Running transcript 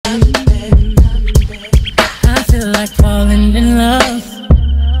like falling in love.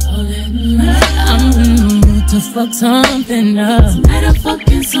 I'm in the mood to fuck something up.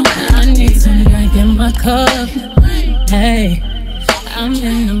 I need some drink in my cup. Hey, I'm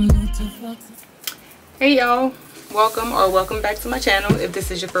in the mood to fuck. Hey y'all, welcome back to my channel. If this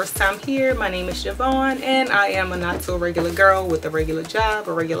is your first time here, my name is Javon and I am a not so regular girl with a regular job,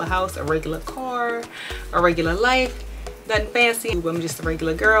 a regular house, a regular car, a regular life. Nothing fancy, I'm just a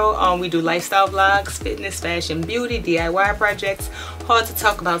regular girl. We do lifestyle vlogs, fitness, fashion, beauty, DIY projects, hard to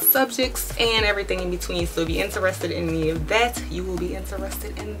talk about subjects, and everything in between. So if you're interested in any of that, you will be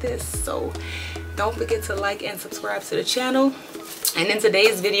interested in this. So don't forget to like and subscribe to the channel. And in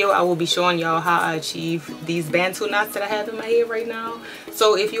today's video, I will be showing y'all how I achieve these Bantu knots that I have in my hair right now.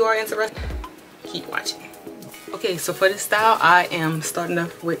 So if you are interested, keep watching. Okay, so for this style, I am starting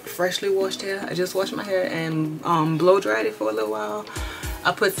off with freshly washed hair. I just washed my hair and blow dried it for a little while.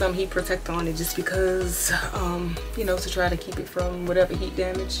 I put some heat protector on it just because, you know, to try to keep it from whatever heat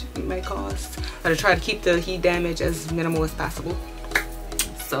damage it may cause. Or to try to keep the heat damage as minimal as possible.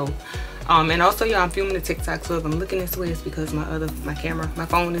 So, and also, y'all, I'm filming the TikTok, so if I'm looking this way, it's because my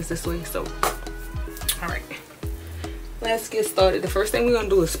phone is this way. So, all right, let's get started. The first thing we're gonna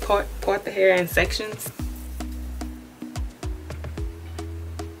do is part the hair in sections.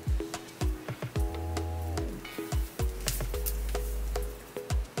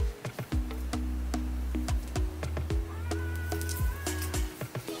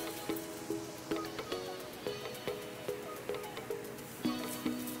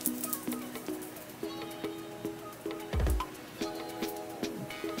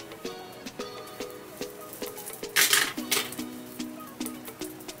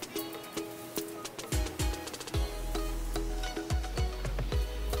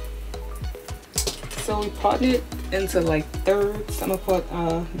 So we parted it into like thirds. I'm gonna put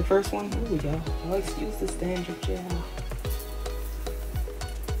the first one. Ooh, y'all, excuse this dandruff, yeah.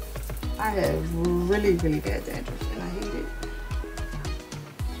 I have really bad dandruff and I hate it.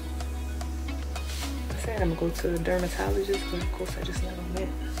 I said I'm gonna go to a dermatologist, but of course I just never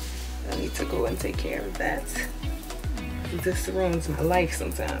went. I need to go and take care of that. This ruins my life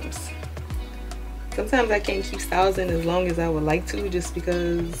sometimes. Sometimes I can't keep styles in as long as I would like to, just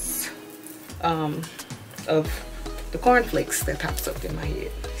because of the cornflakes that pops up in my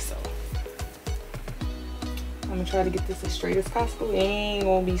head. So I'm gonna try to get this as straight as possible. It ain't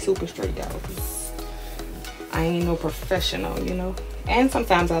gonna be super straight, y'all, because I ain't no professional, you know. And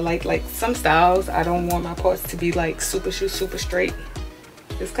sometimes I like some styles, I don't want my parts to be like super straight.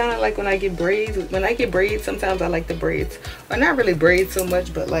 It's kind of like when I get braids. When I get braids, sometimes I like the braids, or not really braids so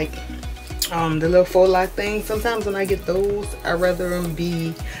much, but like the little faux lock thing. Sometimes when I get those, I rather them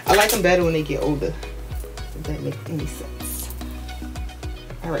be, I like them better when they get older, if that makes any sense.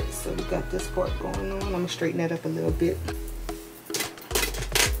 All right, so we got this part going on. I'm gonna straighten that up a little bit.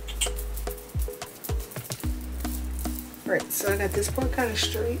 All right, so I got this part kind of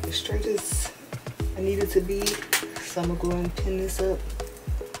straight, as straight as I need it to be. So I'm gonna go and pin this up.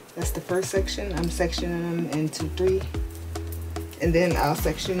 That's the first section. I'm sectioning them into 3. And then I'll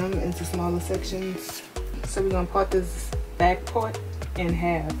section them into smaller sections. So we're gonna part this back part in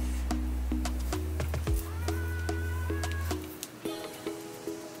half.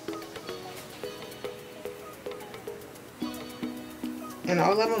 And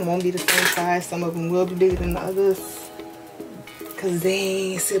all of them won't be the same size. Some of them will be bigger than the others, cause they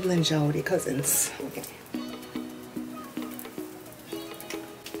ain't siblings, y'all, they cousins. Okay.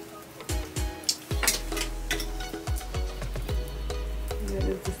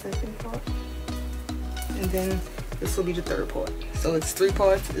 Second part, and then this will be the third part. So it's 3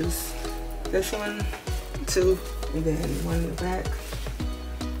 parts. Is this one, 2, and then 1 in the back.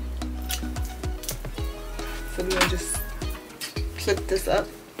 So we're gonna just clip this up,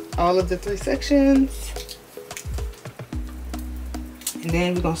 all of the 3 sections, and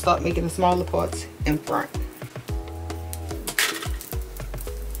then we're gonna start making the smaller parts in front.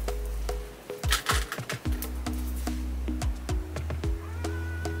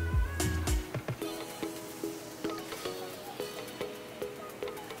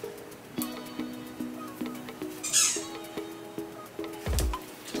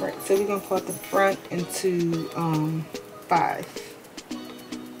 Right, so we're gonna part the front into 5.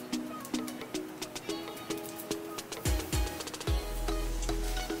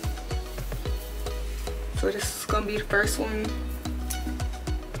 So this is gonna be the first one,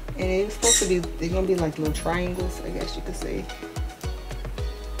 and it's supposed to be, they're gonna be like little triangles, I guess you could say.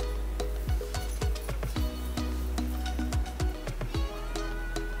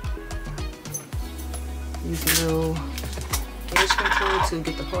 Use a little edge control to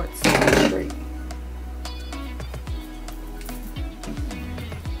get the parts straight.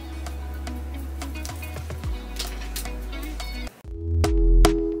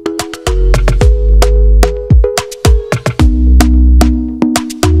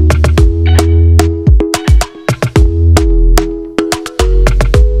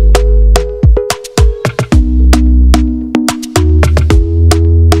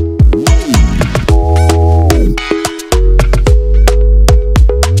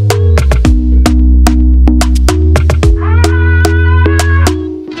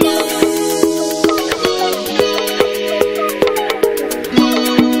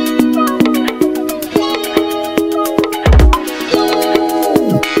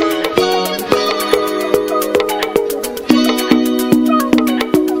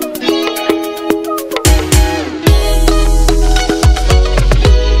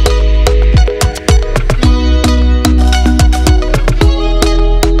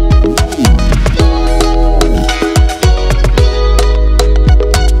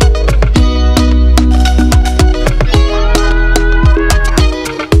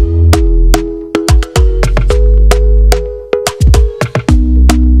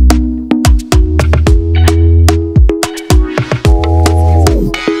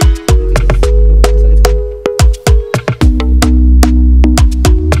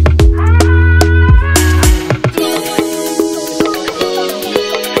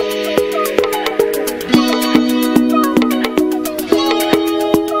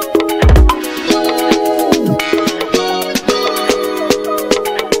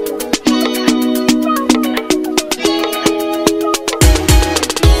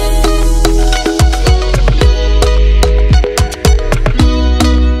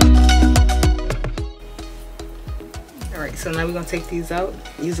 we're gonna take these out,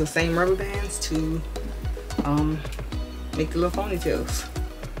 use the same rubber bands to make the little ponytails.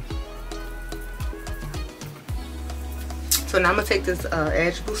 So now I'm gonna take this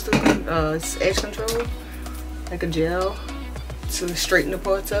edge booster, edge control, like a gel, to straighten the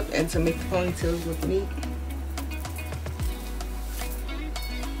parts up and to make the ponytails look neat.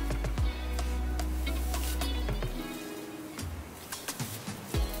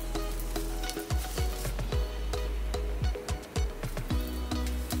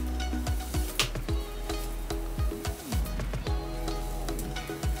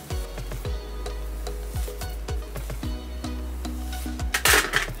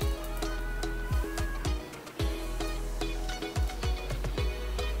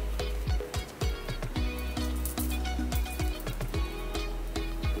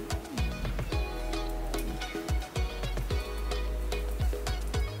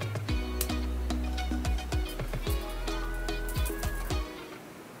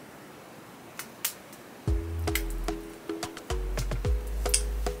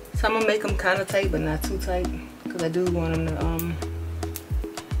 So I'm gonna make them kind of tight, but not too tight, because I do want them to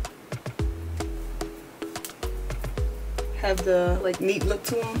have the like neat look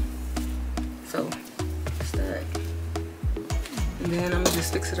to them. So that's that. And then I'm gonna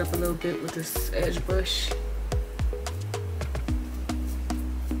just fix it up a little bit with this edge brush.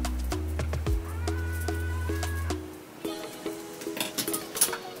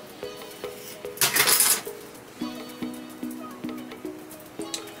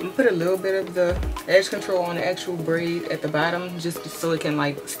 Put a little bit of the edge control on the actual braid at the bottom, just so it can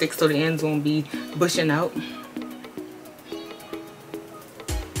like stick, so the ends won't be bushing out.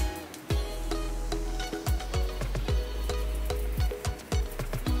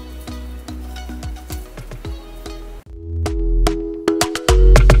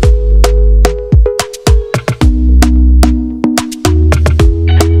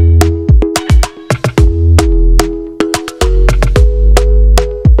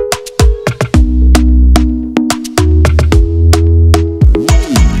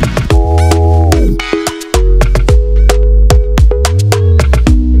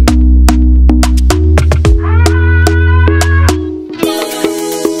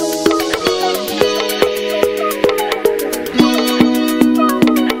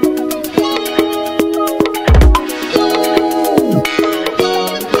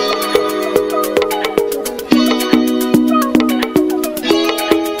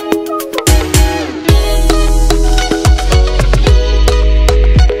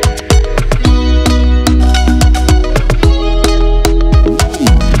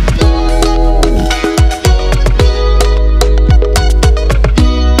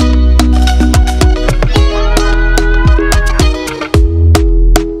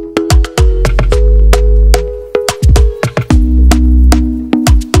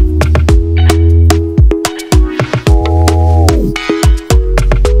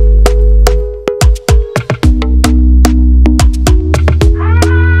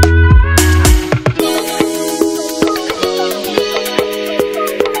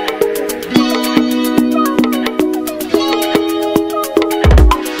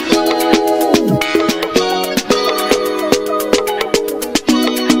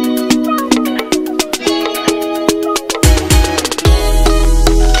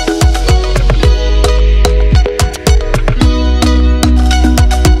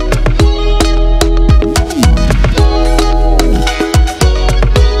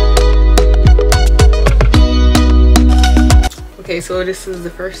 Okay, so this is the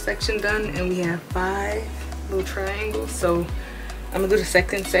first section done, and we have 5 little triangles. So I'm gonna do the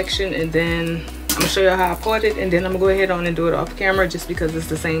second section, and then I'm gonna show you how I part it, and then I'm gonna go ahead on and do it off camera, just because it's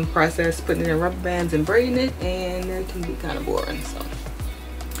the same process, putting it in rubber bands and braiding it, and it can be kind of boring. So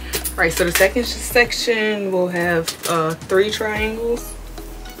all right, so the second section will have 3 triangles,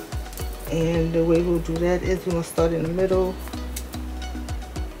 and the way we'll do that is we're gonna start in the middle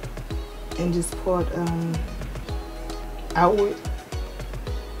and just part outward,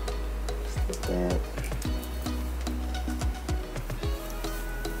 just like that.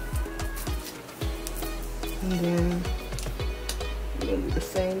 And then we're gonna do the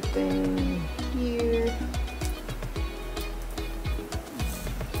same thing here.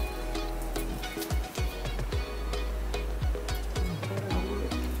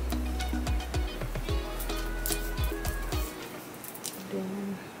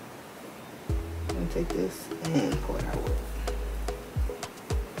 Then I'm gonna take this and pull it outward.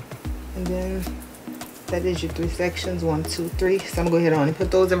 And then that is your 3 sections, 1, 2, 3. So I'm gonna go ahead on and put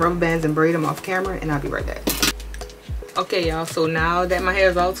those in rubber bands and braid them off camera, and I'll be right back. Okay, y'all, so now that my hair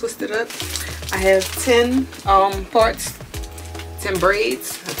is all twisted up, I have 10 parts 10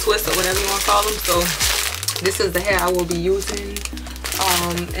 braids, a twist, or whatever you want to call them. So this is the hair I will be using.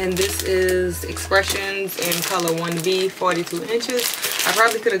 And this is Expressions in color 1B, 42 inches. I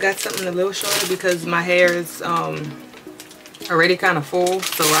probably could have got something a little shorter because my hair is already kind of full,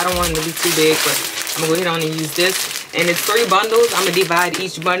 so I don't want it to be too big, but I'm gonna go ahead on and use this. And it's 3 bundles. I'm gonna divide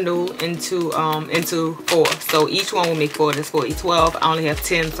each bundle into 4. So each one will make 4. That's 4, 12. I only have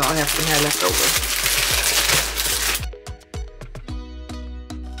 10, so I'll have some hair left over.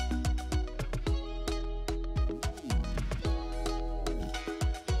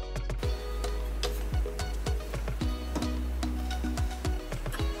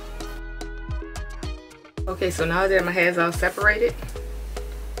 Okay, so now that my hair is all separated,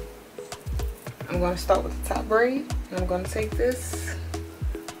 I'm going to start with the top braid, and I'm going to take this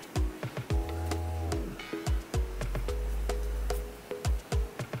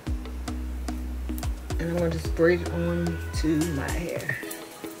and I'm going to just braid it on to my hair.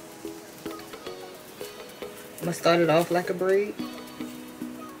 I'm going to start it off like a braid,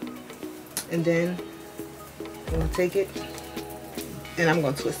 and then I'm going to take it and I'm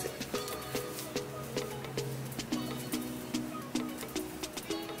going to twist it.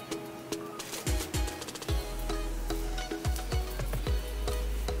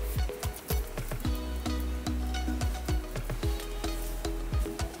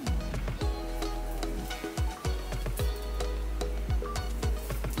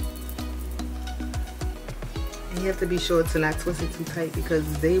 You have to be sure to not twist it too tight because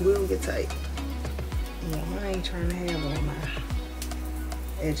they will get tight. Yeah, I ain't trying to have all my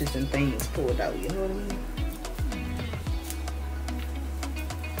edges and things pulled out, you know what I mean?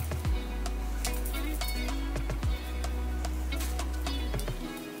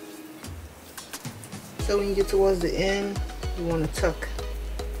 So when you get towards the end, you want to tuck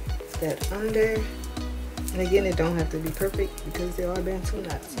that under. And again, it don't have to be perfect because they are Bantu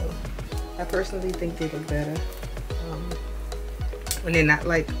knots. So I personally think they look better when they're not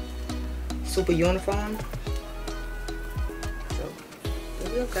like super uniform. So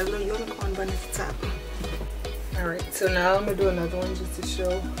there we go, got a little unicorn bun at the top. Alright, so now I'm gonna do another one just to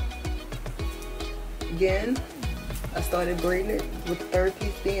show. Again, I started braiding it with the third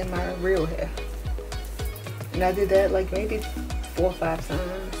piece being my real hair. And I did that like maybe 4 or 5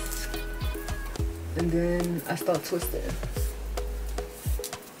 times. And then I start twisting.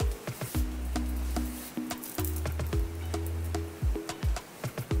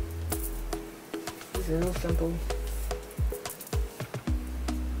 Real simple.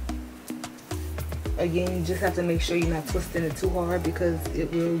 Again, you just have to make sure you're not twisting it too hard because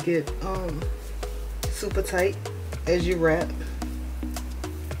it will get super tight as you wrap.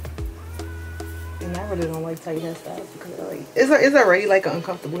 And I really don't like tight hairstyles because like it's already like an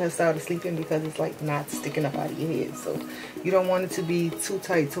uncomfortable hairstyle to sleep in because it's like not sticking up out of your head. So you don't want it to be too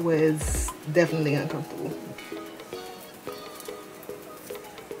tight to where it's definitely uncomfortable.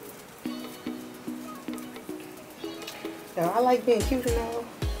 I like being cute and all.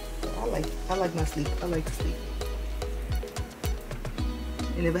 I like my sleep. I like to sleep.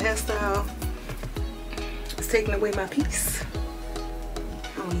 And if a hairstyle is taking away my peace,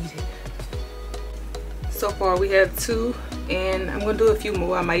 I don't need it. So far we have 2, and I'm gonna do a few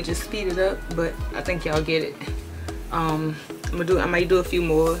more. I might just speed it up, but I think y'all get it. I might do a few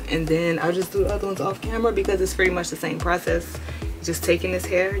more, and then I'll just do the other ones off camera because it's pretty much the same process. Just taking this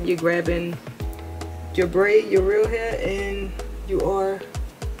hair, you're grabbing your braid, your real hair, and you are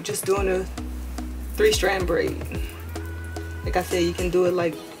just doing a 3-strand braid. Like I said, you can do it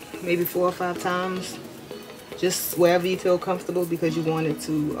like maybe 4 or 5 times, just wherever you feel comfortable because you want it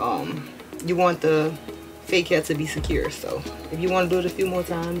to you want the fake hair to be secure. So if you want to do it a few more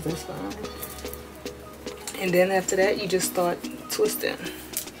times, that's fine. And then after that, you just start twisting.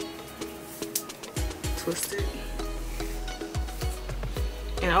 Twist it.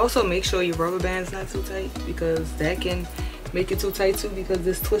 And also make sure your rubber band's not too tight because that can make it too tight too, because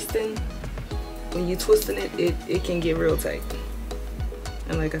this twisting, when you're twisting it, it can get real tight.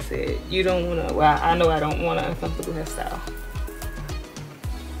 And like I said, you don't want to, well, I know I don't want an uncomfortable hairstyle.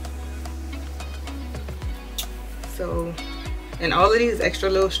 So, and all of these extra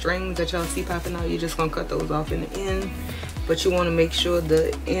little strings that y'all see popping out, you're just going to cut those off in the end. But you want to make sure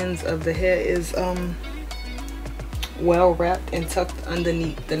the ends of the hair is well wrapped and tucked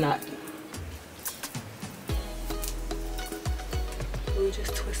underneath the knot. We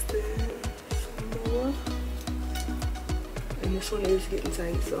just twist it some more. And this one is getting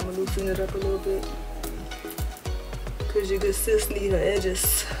tight, so I'm gonna loosen it up a little bit. Cause your good sis need her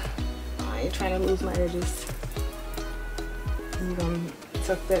edges. I ain't trying to lose my edges. You're gonna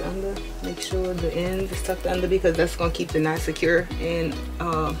tuck that under. Make sure the end is tucked under because that's gonna keep the knot secure and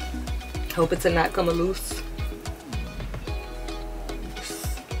help it to not come loose.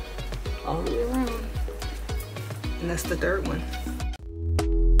 All the way around. And that's the third one.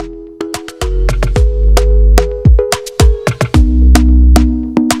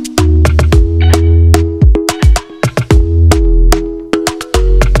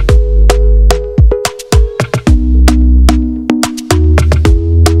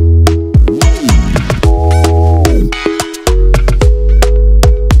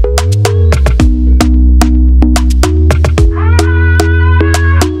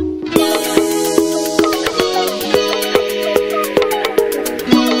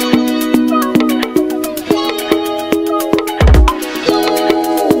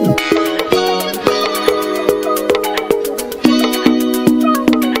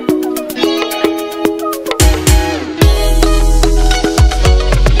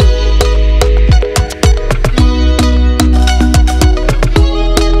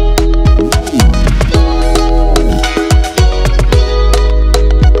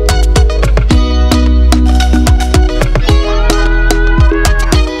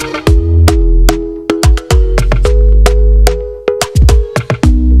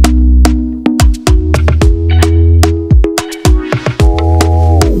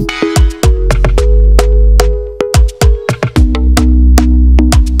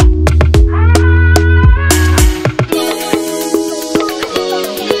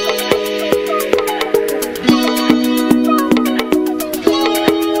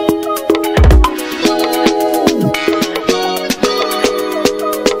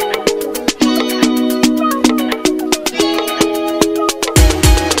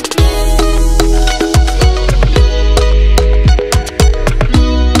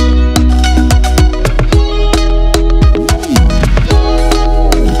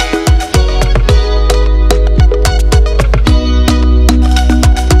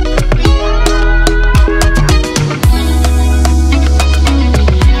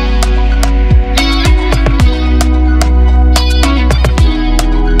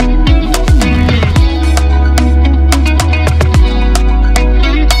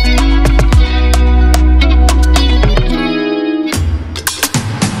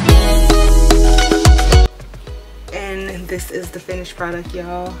 This is the finished product,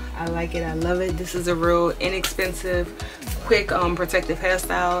 y'all. I like it. I love it. This is a real inexpensive, quick, protective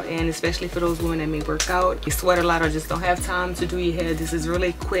hairstyle, and especially for those women that may work out, you sweat a lot or just don't have time to do your hair. This is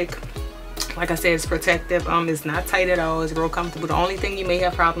really quick. Like I said, it's protective. It's not tight at all. It's real comfortable. The only thing you may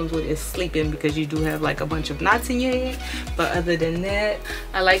have problems with is sleeping because you do have like a bunch of knots in your head. But other than that,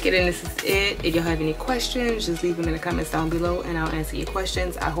 I like it, and this is it. If y'all have any questions, just leave them in the comments down below and I'll answer your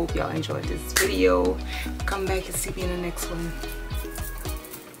questions. I hope y'all enjoyed this video. Come back and see me in the next one.